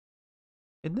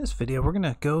In this video, we're going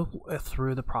to go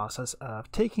through the process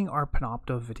of taking our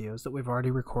Panopto videos that we've already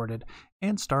recorded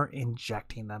and start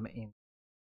injecting them in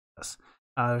this.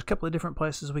 There's a couple of different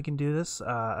places we can do this,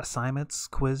 assignments,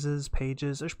 quizzes,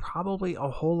 pages. There's probably a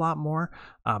whole lot more,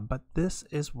 but this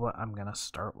is what I'm going to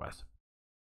start with.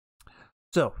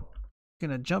 So,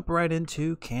 going to jump right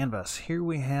into Canvas. Here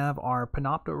we have our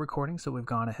Panopto recordings that we've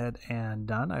gone ahead and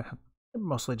done. I have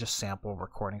mostly just sample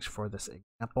recordings for this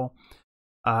example.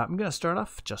 I'm going to start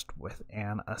off just with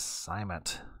an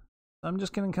assignment. I'm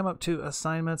just going to come up to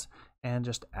assignments and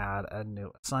just add a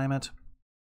new assignment.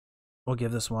 We'll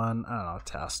give this one, I don't know,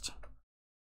 test.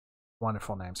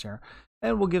 Wonderful names here.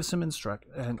 And we'll give some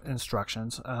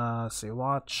instructions. Let's see,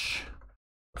 watch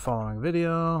the following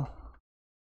video.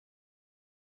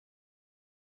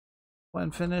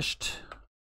 When finished,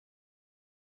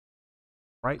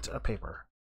 write a paper.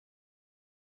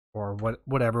 Or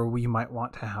whatever we might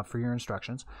want to have for your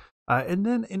instructions. And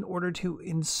then in order to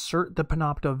insert the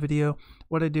Panopto video,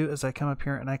 what I do is I come up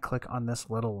here and I click on this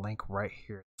little link right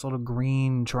here. This little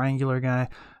green triangular guy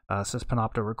says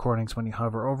Panopto recordings when you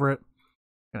hover over it.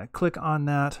 I'm going to click on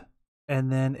that, and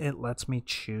then it lets me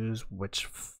choose which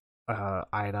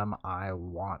item I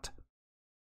want.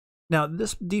 Now,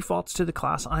 this defaults to the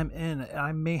class I'm in.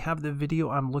 I may have the video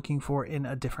I'm looking for in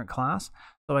a different class,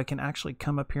 so I can actually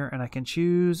come up here and I can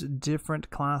choose different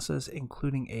classes,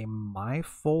 including a My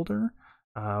folder,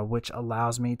 which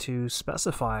allows me to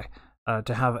specify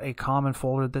to have a common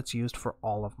folder that's used for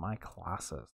all of my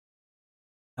classes.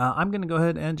 I'm going to go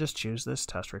ahead and just choose this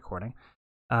test recording.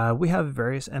 We have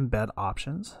various embed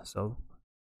options, so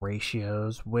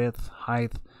ratios, width,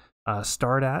 height.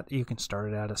 You can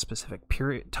start it at a specific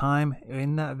period time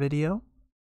in that video.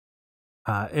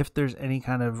 If there's any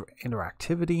kind of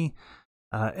interactivity,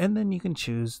 and then you can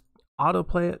choose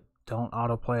autoplay it, don't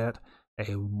autoplay it,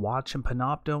 a watch in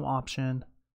Panopto option,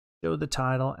 show the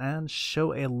title, and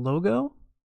show a logo.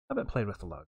 I haven't played with the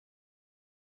logo.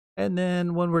 And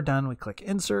then when we're done, we click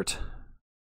insert.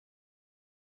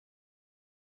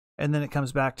 And then it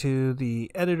comes back to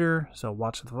the editor. So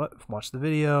watch the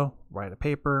video, write a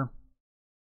paper,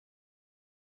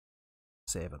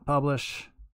 save and publish.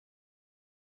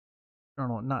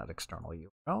 Not external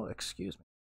URL, excuse me.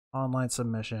 Online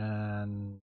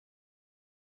submission.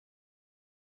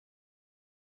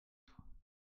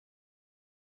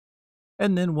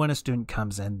 And then when a student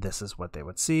comes in, this is what they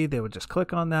would see. They would just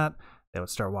click on that. They would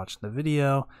start watching the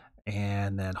video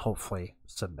and then hopefully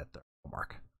submit their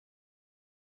homework.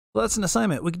 So that's an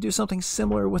assignment. We could do something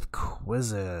similar with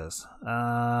quizzes.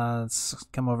 Let's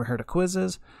come over here to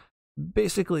quizzes.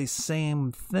 Basically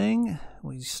same thing.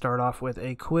 We start off with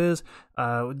a quiz.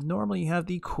 Normally you have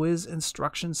the quiz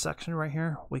instructions section right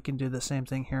here. We can do the same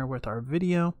thing here with our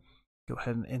video. Go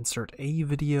ahead and insert a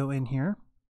video in here.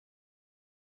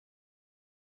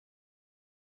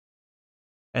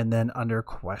 And then under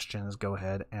questions, go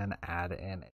ahead and add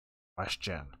in a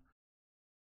question.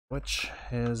 Which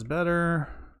is better?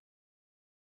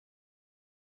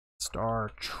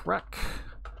 Star Trek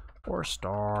or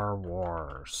Star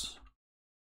Wars?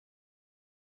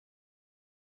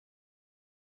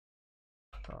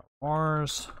 Star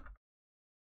Wars,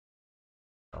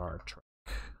 Star Trek.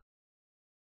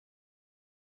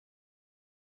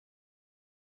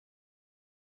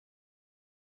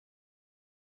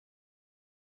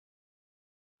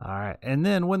 All right, and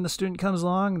then when the student comes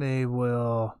along, they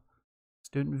will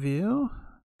student view,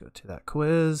 go to that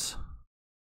quiz.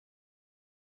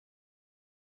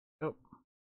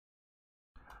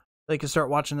 They can start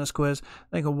watching this quiz.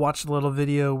 They can watch the little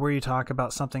video where you talk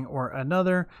about something or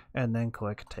another, and then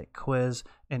click Take Quiz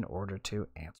in order to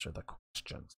answer the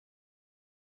questions.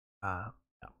 Yeah.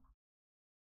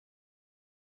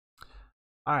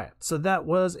 All right, so that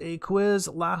was a quiz.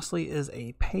 Lastly is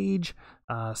a page.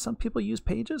 Some people use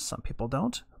pages, some people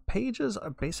don't. Pages are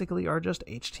basically just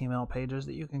HTML pages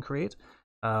that you can create.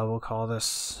 We'll call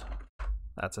this,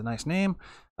 that's a nice name.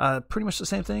 Pretty much the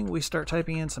same thing. We start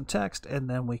typing in some text and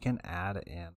then we can add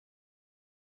in.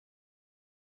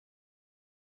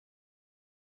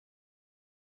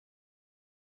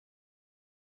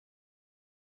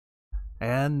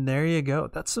 And there you go.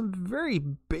 That's some very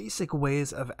basic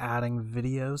ways of adding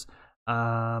videos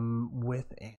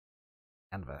within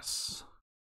Canvas.